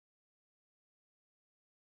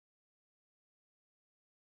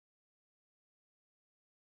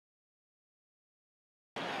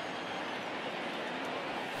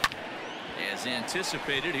As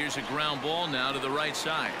anticipated, here's a ground ball now to the right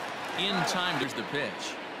side. In time, there's the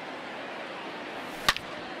pitch.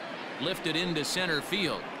 Lifted into center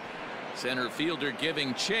field. Center fielder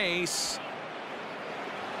giving chase.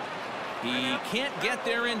 He can't get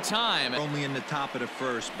there in time. Only in the top of the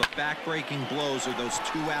first, but back-breaking blows are those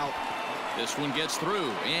 2 out. This one gets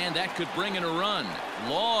through, and that could bring in a run.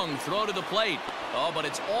 Long throw to the plate. Oh, but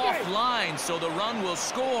it's offline, so the run will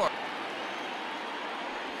score.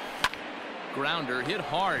 Grounder hit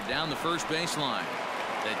hard down the first baseline.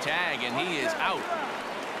 The tag, and he is out.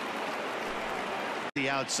 The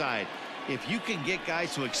outside. If you can get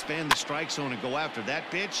guys to expand the strike zone and go after that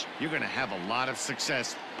pitch, you're going to have a lot of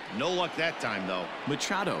success. No luck that time, though.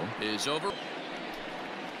 Machado is over.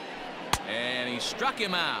 And he struck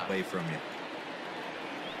him out. Away from you.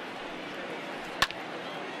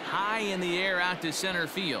 High in the air out to center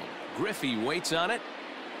field. Griffey waits on it.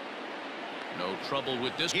 No trouble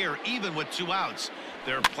with this. Here, even with 2 outs,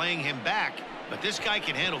 they're playing him back, but this guy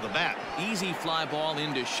can handle the bat. Easy fly ball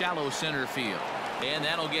into shallow center field. And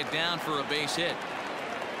that'll get down for a base hit.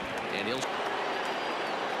 And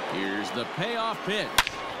here's the payoff pitch.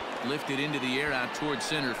 Lifted into the air out towards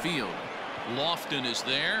center field. Lofton is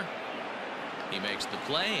there. He makes the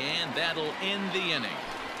play, and that'll end the inning.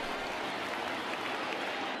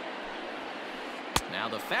 Now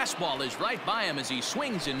the fastball is right by him as he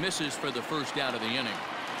swings and misses for the first out of the inning.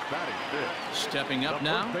 Stepping up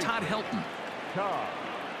now, Todd Helton.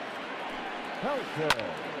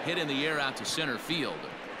 Hit in the air out to center field.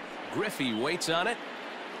 Griffey waits on it.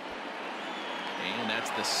 And that's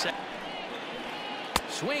the set.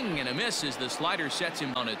 Swing and a miss as the slider sets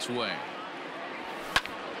him on its way.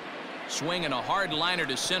 Swing and a hard liner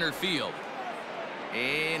to center field.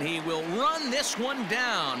 And he will run this one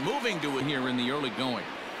down, moving to it here in the early going.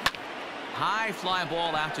 High fly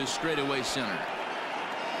ball out to straightaway center.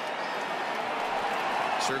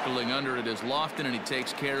 Circling under it is Lofton, and he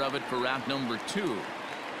takes care of it for route number 2.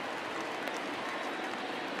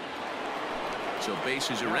 So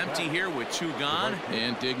bases are empty here with 2 gone.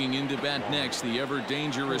 And digging into bat next, the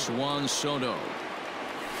ever-dangerous Juan Soto.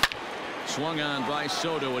 Swung on by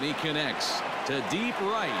Soto, and he connects to deep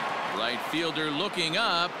right. Right fielder looking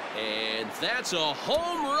up, and that's a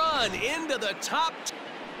home run into the top.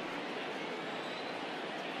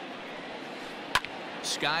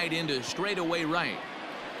 Skied into straightaway right.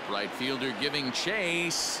 Right fielder giving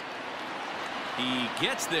chase. He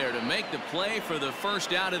gets there to make the play for the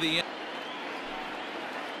first out of the inning.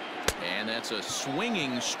 And that's a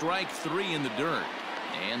swinging strike 3 in the dirt.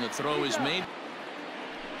 And the throw is made.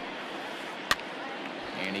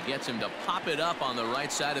 And he gets him to pop it up on the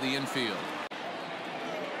right side of the infield.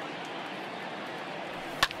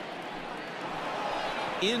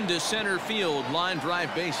 Into center field, line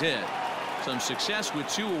drive base hit. Some success with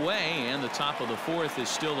 2 away, and the top of the 4th is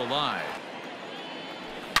still alive.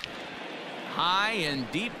 High and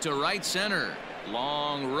deep to right center.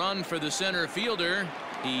 Long run for the center fielder.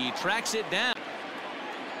 He tracks it down.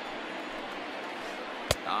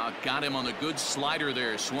 Got him on the good slider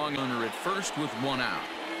there. Swung under at first with 1 out.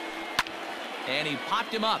 And he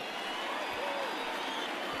popped him up.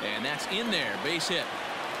 And that's in there. Base hit.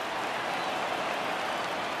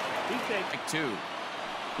 Back 2.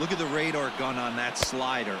 Look at the radar gun on that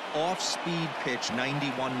slider. Off-speed pitch,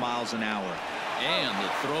 91 miles an hour. And the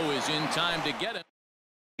throw is in time to get it.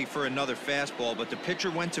 For another fastball, but the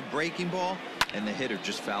pitcher went to breaking ball, and the hitter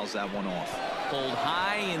just fouls that one off. Pulled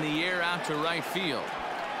high in the air out to right field.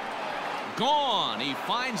 Gone. He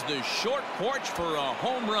finds the short porch for a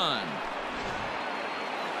home run.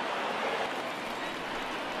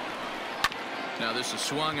 Now this is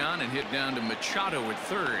swung on and hit down to Machado at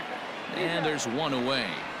third. And there's 1 away.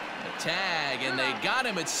 The tag, and they got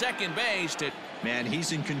him at second base. Man,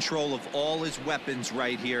 he's in control of all his weapons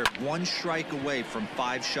right here. 1 strike away from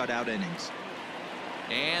 5 shutout innings.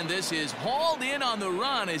 And this is hauled in on the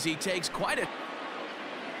run as he takes quite a...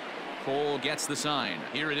 Cole gets the sign.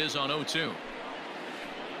 Here it is on 0-2.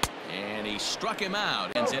 And he struck him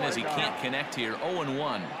out. And as he can't connect here,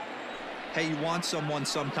 0-1. Hey, you want someone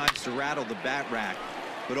sometimes to rattle the bat rack,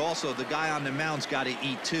 but also the guy on the mound's got to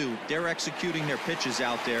eat too. They're executing their pitches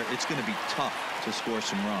out there. It's going to be tough to score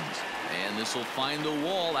some runs. And this will find the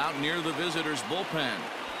wall out near the visitors' bullpen.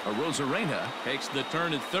 Arozarena takes the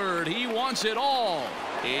turn at third. He wants it all.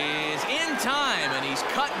 Is in time, and he's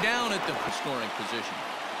cut down at the scoring position.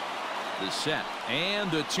 The set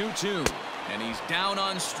and the 2-2, and he's down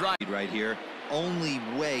on strike right here. Only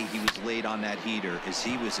way he was late on that heater is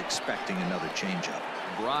he was expecting another changeup.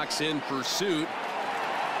 Brock's in pursuit,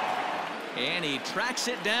 and he tracks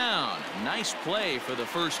it down. Nice play for the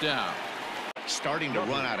first out. starting to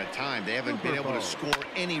run out of time. They haven't been able to score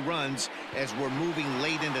any runs as we're moving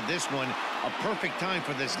late into this one. A perfect time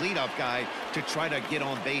for this leadoff guy to try to get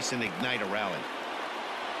on base and ignite a rally.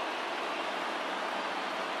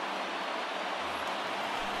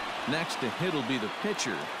 Next to hit will be the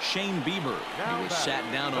pitcher, Shane Bieber. He was sat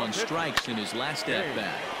down on strikes in his last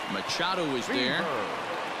at-bat. Machado is there.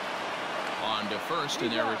 On to first,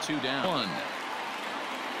 and there are 2 down.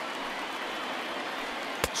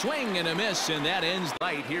 Swing and a miss, and that ends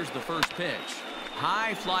right. Here's the first pitch.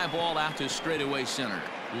 High fly ball out to straightaway center.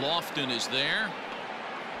 Lofton is there.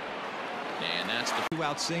 And that's the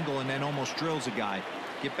 2-out single and then almost drills a guy.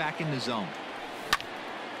 Get back in the zone.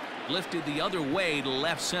 Lifted the other way to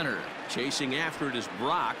left center. Chasing after it is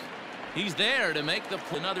Brock. He's there to make the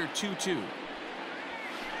another 2-2.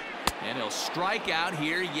 And he'll strike out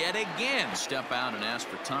here yet again. Step out and ask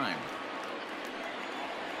for time.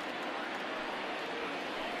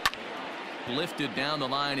 Lifted down the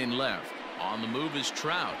line in left. On the move is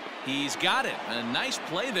Trout. He's got it. A nice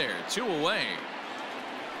play there. 2 away.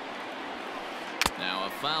 Now a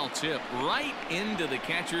foul tip right into the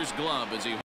catcher's glove as he